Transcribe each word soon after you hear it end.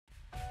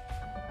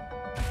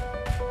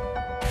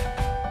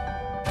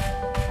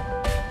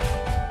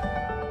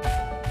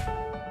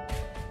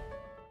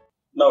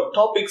Now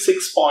topic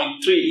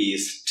 6.3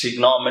 is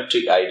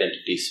trigonometric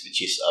identities,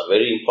 which is a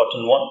very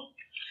important one.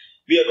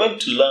 We are going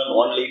to learn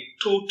only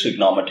two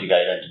trigonometric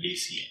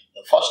identities here.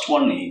 The first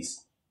one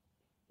is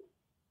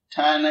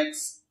tan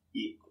x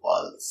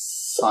equals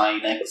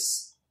sin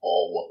x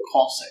over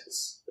cos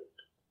x.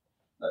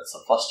 That's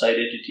the first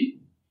identity.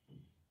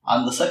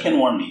 And the second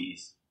one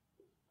is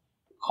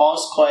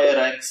cos square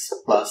x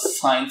plus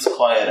sin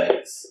square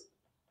x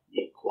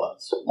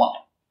equals 1.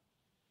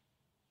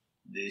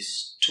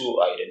 These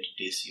two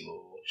identities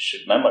you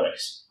should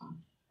memorize.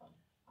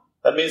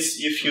 That means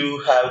if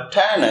you have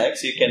tan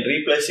x, you can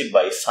replace it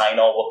by sin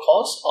over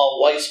cos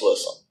or vice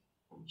versa.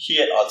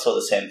 Here also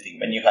the same thing.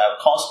 When you have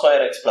cos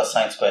square x plus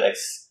sin square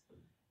x,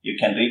 you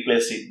can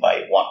replace it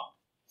by 1.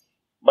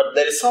 But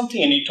there is something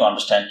you need to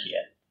understand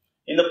here.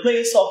 In the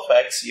place of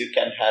x, you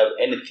can have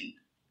anything.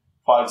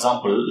 For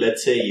example,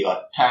 let's say you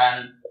are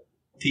tan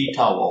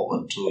theta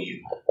over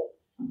 2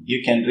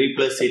 you can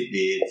replace it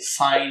with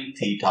sin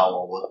theta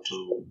over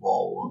 2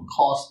 over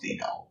cos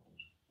theta over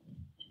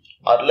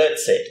 2. Or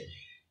let's say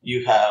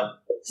you have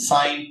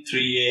sin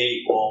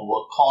 3a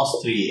over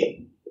cos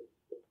 3a,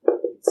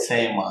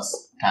 same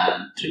as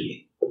tan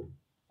 3a.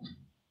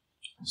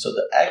 So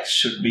the x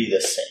should be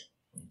the same.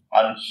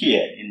 And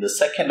here in the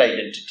second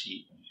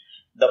identity,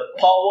 the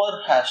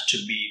power has to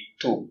be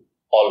 2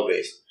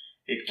 always.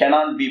 It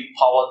cannot be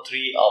power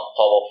 3 or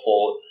power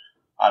 4.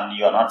 And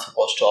you are not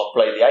supposed to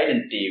apply the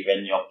identity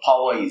when your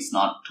power is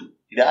not 2.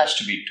 It has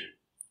to be 2.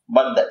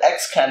 But the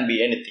x can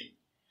be anything.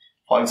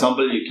 For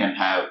example, you can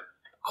have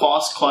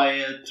cos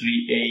square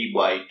 3a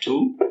by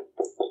 2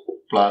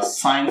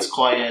 plus sin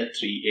square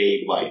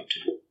 3a by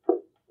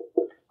 2.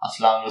 As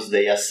long as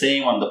they are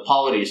same and the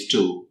power is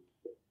 2,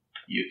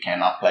 you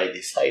can apply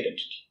this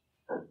identity.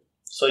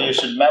 So you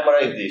should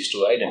memorize these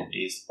two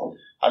identities.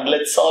 And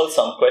let's solve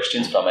some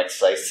questions from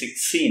exercise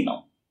 6C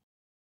now.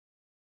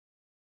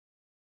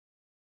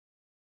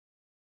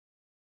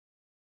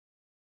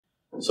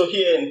 So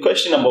here in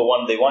question number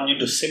 1, they want you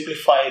to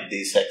simplify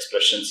these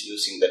expressions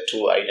using the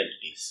two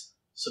identities.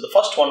 So the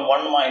first one,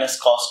 1 minus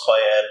cos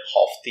square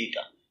half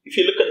theta. If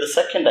you look at the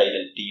second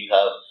identity, you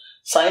have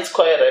sin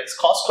square x,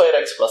 cos square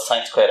x plus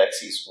sin square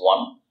x is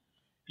 1.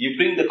 You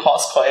bring the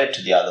cos square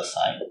to the other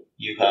side.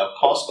 You have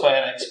cos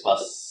square x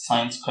plus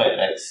sin square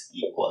x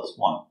equals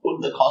 1.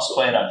 Put the cos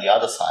square on the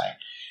other side.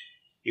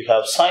 You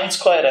have sin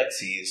square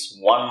x is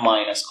 1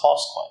 minus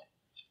cos square.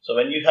 So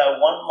when you have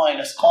 1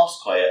 minus cos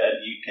square,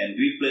 you can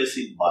replace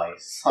it by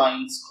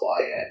sin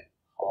square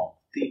of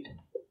theta.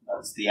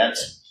 That's the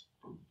answer.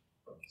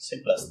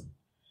 Simplest.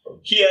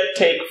 Here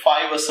take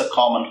 5 as a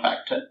common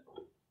factor.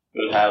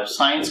 We'll have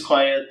sin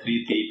square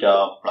 3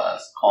 theta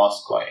plus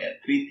cos square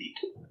 3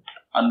 theta.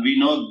 And we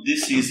know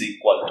this is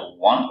equal to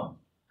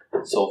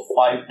 1. So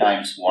 5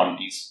 times 1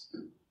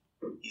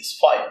 is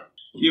 5.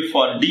 Here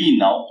for D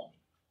now,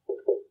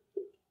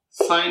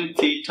 sin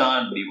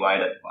theta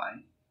divided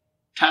by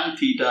tan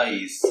theta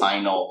is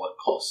sin over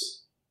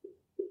cos.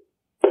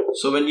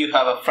 So when you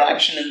have a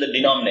fraction in the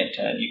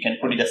denominator, you can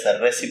put it as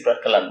a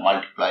reciprocal and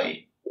multiply.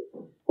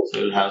 So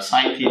you'll have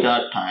sin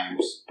theta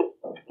times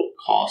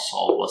cos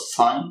over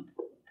sin.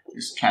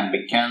 This can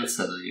be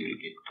cancelled, you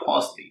will get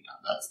cos theta.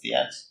 That's the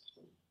answer.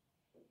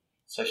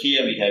 So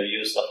here we have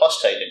used the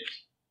first identity.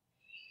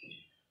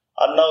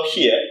 And now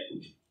here,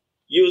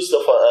 use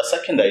the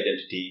second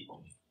identity.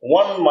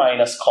 1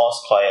 minus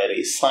cos square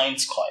is sin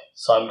square.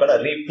 So I'm going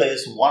to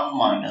replace 1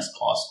 minus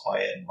cos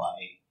square by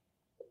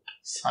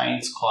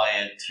sin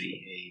square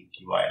 3a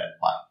divided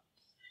by.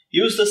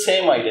 Use the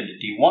same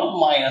identity. 1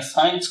 minus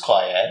sin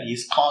square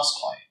is cos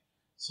square.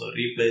 So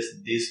replace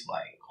this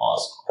by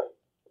cos square.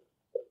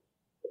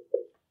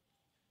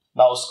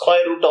 Now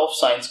square root of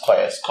sin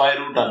square. Square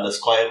root and the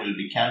square will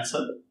be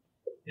cancelled.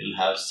 You'll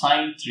have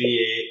sin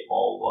 3a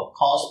over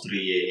cos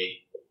 3a,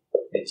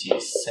 which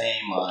is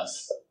same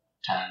as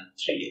tan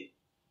 3a.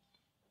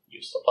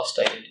 Use the first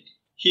identity.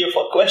 Here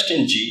for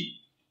question G,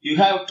 you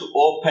have to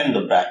open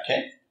the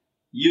bracket.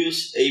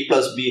 Use a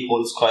plus b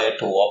whole square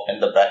to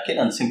open the bracket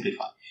and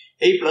simplify.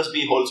 A plus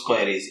b whole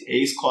square is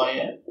a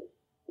square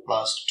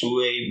plus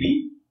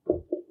 2ab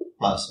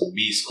plus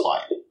b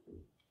square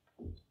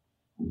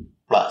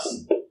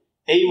plus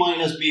a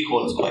minus b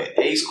whole square.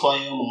 A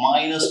square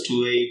minus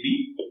 2ab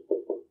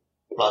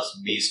plus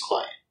b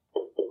square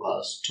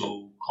plus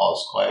 2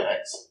 cos square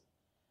x.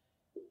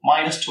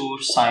 Minus 2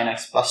 sin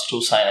x plus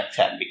 2 sin x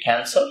can be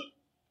cancelled.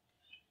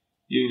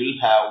 You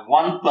will have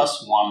 1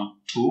 plus 1,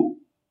 2.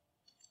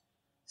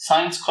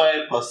 Sin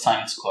square plus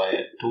sin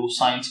square, 2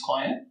 sin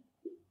square.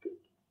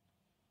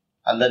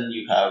 And then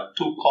you have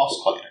 2 cos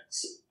square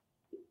x.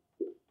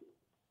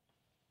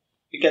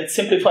 You can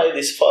simplify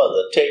this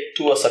further. Take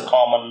 2 as a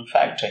common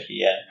factor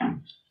here.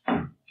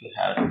 You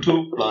have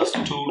 2 plus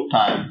 2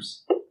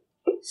 times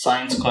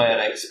sin square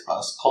x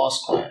plus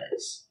cos square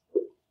x.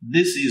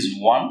 This is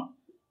 1.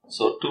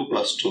 So 2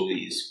 plus 2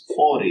 is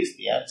 4 is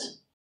the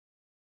answer.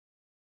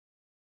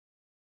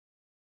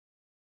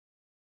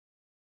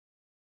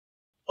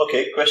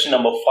 Okay, question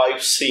number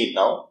 5C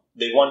now.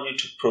 They want you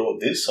to prove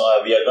this. So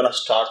we are going to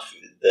start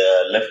with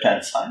the left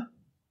hand side.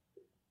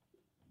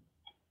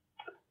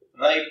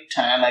 write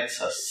tan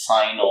x as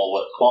sine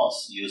over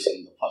cos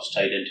using the first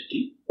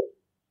identity.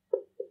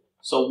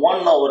 So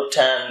 1 over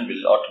tan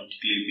will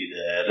automatically be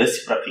the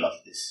reciprocal of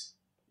this,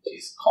 which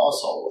is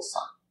cos over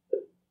sine.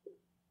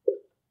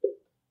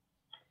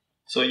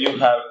 So you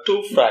have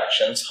two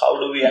fractions. How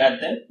do we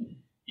add them?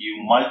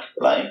 You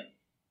multiply,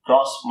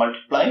 cross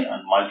multiply,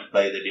 and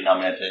multiply the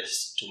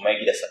denominators to make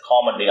it as a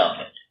common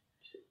denominator.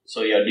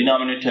 So your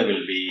denominator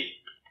will be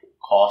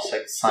cos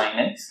x sine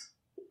x,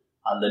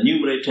 and the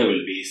numerator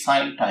will be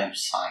sine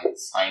times sine,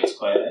 sine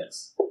square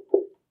x,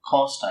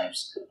 cos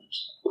times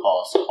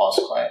cos, cos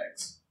square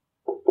x.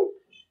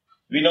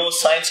 We know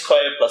sine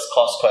square plus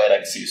cos square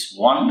x is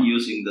 1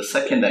 using the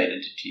second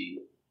identity,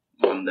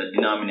 and the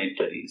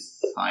denominator is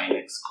sine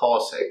x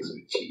cos x,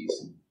 which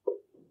is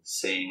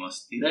same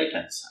as the right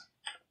hand side.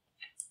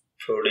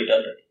 Proved it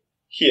already.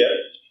 Here,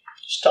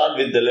 start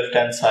with the left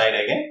hand side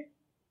again.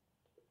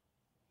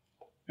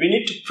 We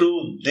need to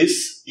prove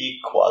this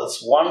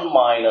equals 1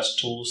 minus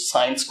 2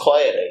 sine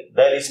square x.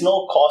 There is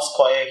no cos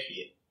square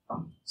here.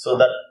 So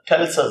that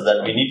tells us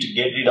that we need to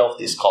get rid of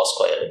this cos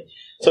square x.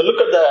 So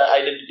look at the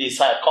identity,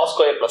 cos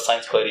square plus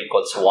sine square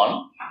equals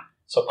 1.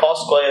 So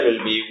cos square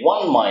will be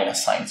 1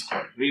 minus sine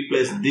square.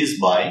 Replace this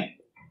by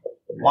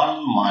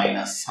 1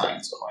 minus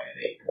sine square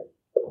x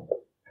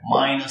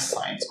minus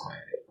sine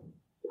square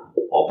x.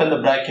 Open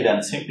the bracket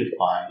and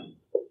simplify.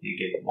 You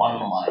get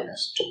 1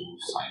 minus 2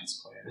 sine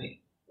square x.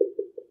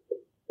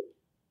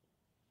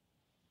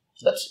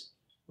 That's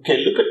it.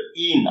 Okay, look at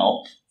E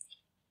now.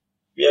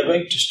 We are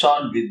going to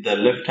start with the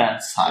left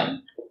hand side.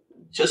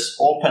 Just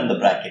open the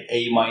bracket,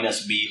 a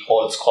minus b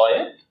whole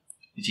square,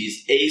 which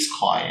is a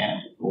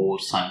square or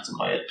sine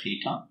square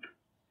theta,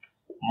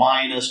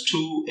 minus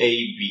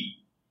 2ab,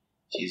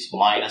 which is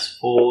minus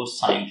 4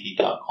 sine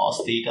theta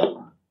cos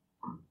theta,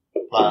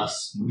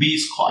 plus b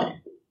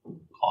square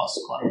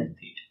cos square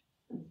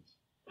theta.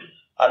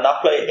 And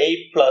apply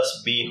a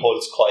plus b whole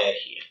square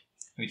here,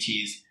 which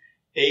is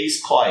a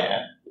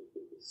square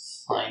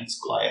sine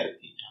square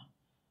theta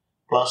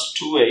plus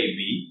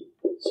 2ab,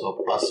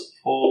 so plus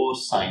 4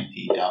 sine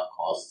theta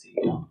cos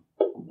theta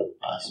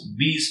plus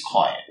b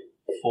square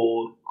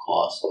 4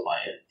 cos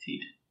square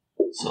theta.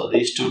 So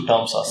these two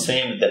terms are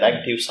same with the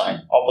negative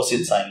sign,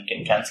 opposite sign, you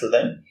can cancel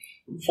them.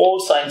 4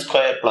 sine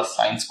square plus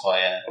sine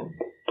square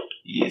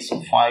is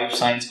 5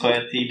 sine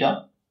square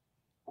theta.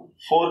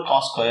 4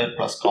 cos square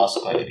plus cos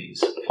square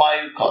is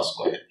 5 cos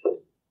square theta.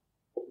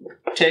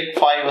 Take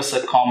 5 as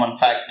a common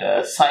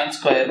factor. Sine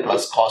square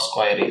plus cos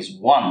square is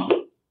 1.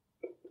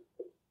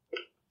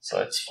 So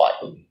it's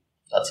 5.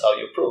 That's how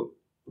you prove.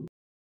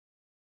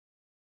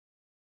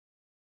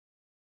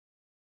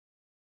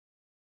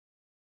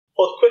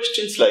 For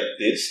questions like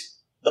this,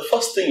 the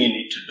first thing you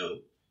need to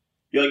do,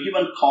 you are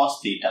given cos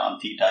theta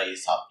and theta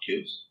is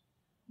obtuse.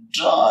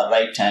 Draw a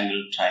right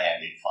angle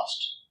triangle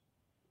first.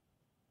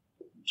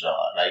 Draw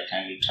a right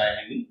angle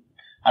triangle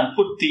and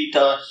put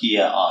theta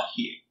here or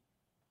here.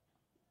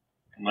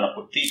 I'm going to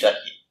put theta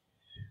here.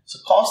 So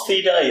cos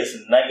theta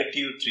is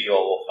negative 3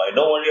 over 5.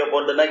 Don't worry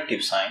about the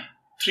negative sign.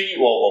 3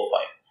 over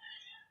 5.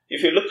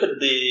 If you look at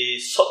the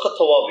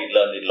Sokotowa we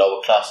learned in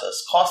lower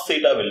classes, cos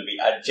theta will be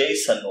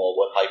adjacent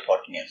over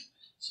hypotenuse.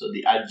 So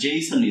the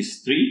adjacent is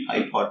 3,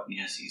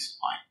 hypotenuse is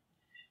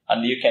 5.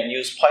 And you can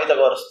use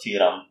Pythagoras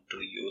theorem to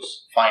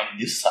find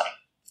this sign.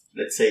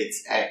 Let's say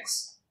it's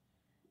x.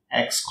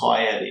 X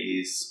square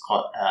is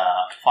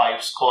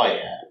 5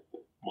 square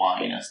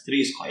minus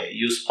 3 square.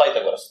 Use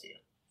Pythagoras theorem.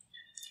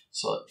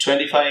 So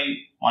 25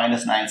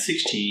 minus 9,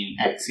 16,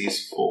 x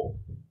is 4.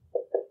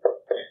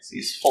 X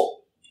is 4.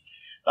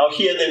 Now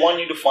here they want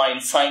you to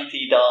find sine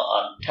theta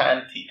and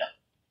tan theta.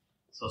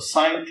 So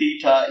sine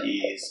theta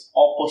is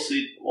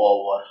opposite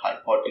over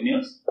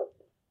hypotenuse.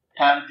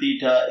 Tan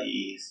theta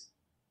is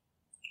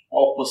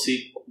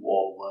opposite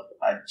over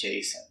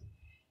adjacent.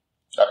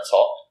 That's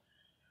all.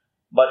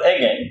 But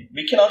again,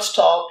 we cannot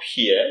stop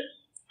here.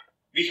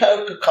 We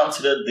have to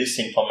consider this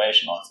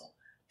information also.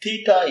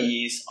 Theta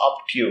is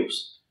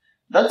obtuse.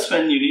 That's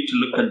when you need to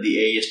look at the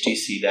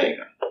ASTC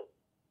diagram.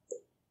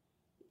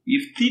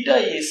 If theta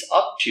is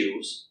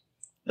obtuse,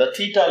 the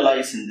theta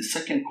lies in the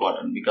second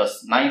quadrant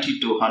because 90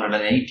 to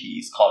 180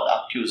 is called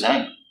obtuse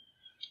angle.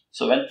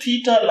 So when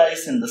theta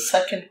lies in the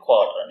second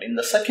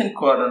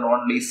quadrant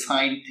only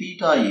sine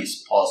theta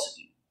is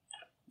positive.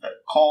 The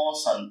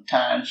cos and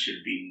tan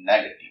should be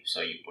negative.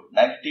 So you put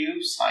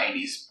negative, sine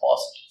is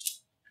positive.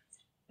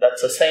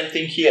 That's the same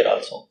thing here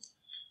also.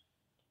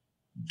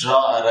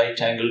 Draw a right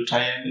angle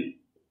triangle.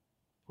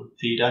 Put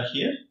theta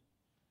here.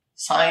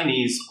 Sine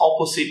is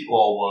opposite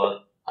over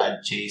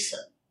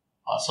adjacent.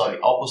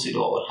 Opposite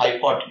over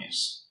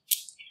hypotenuse.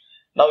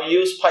 Now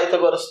use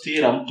Pythagoras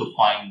theorem to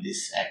find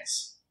this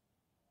x.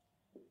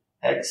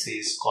 X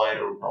is square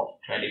root of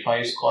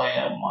 25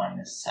 square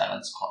minus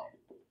 7 square.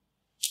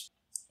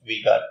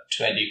 We got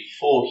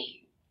 24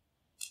 here.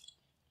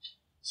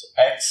 So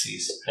x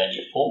is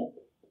 24.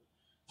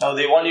 Now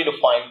they want you to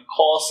find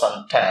cos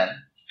and tan.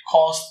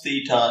 Cos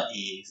theta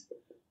is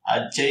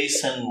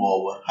adjacent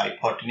over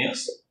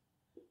hypotenuse.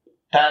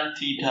 Tan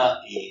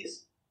theta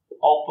is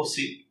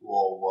opposite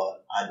over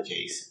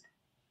adjacent.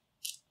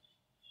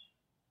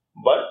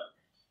 But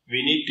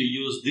we need to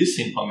use this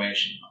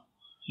information now.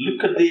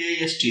 Look at the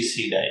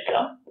ASTC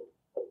diagram.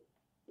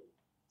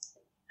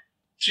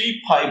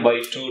 3 pi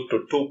by 2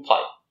 to 2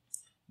 pi.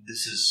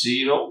 This is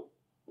 0,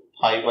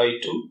 pi by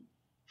 2,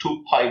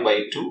 2 pi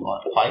by 2 or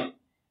pi,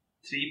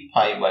 3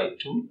 pi by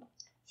 2,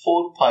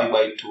 4 pi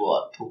by 2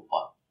 or 2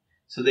 pi.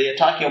 So they are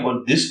talking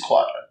about this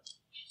quadrant.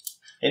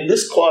 In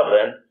this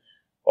quadrant,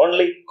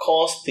 only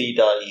cos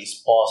theta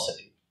is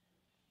positive.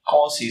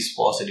 Cos is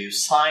positive,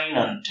 sine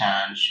and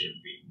tan should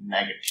be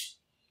negative.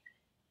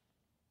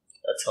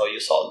 That's how you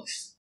solve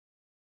this.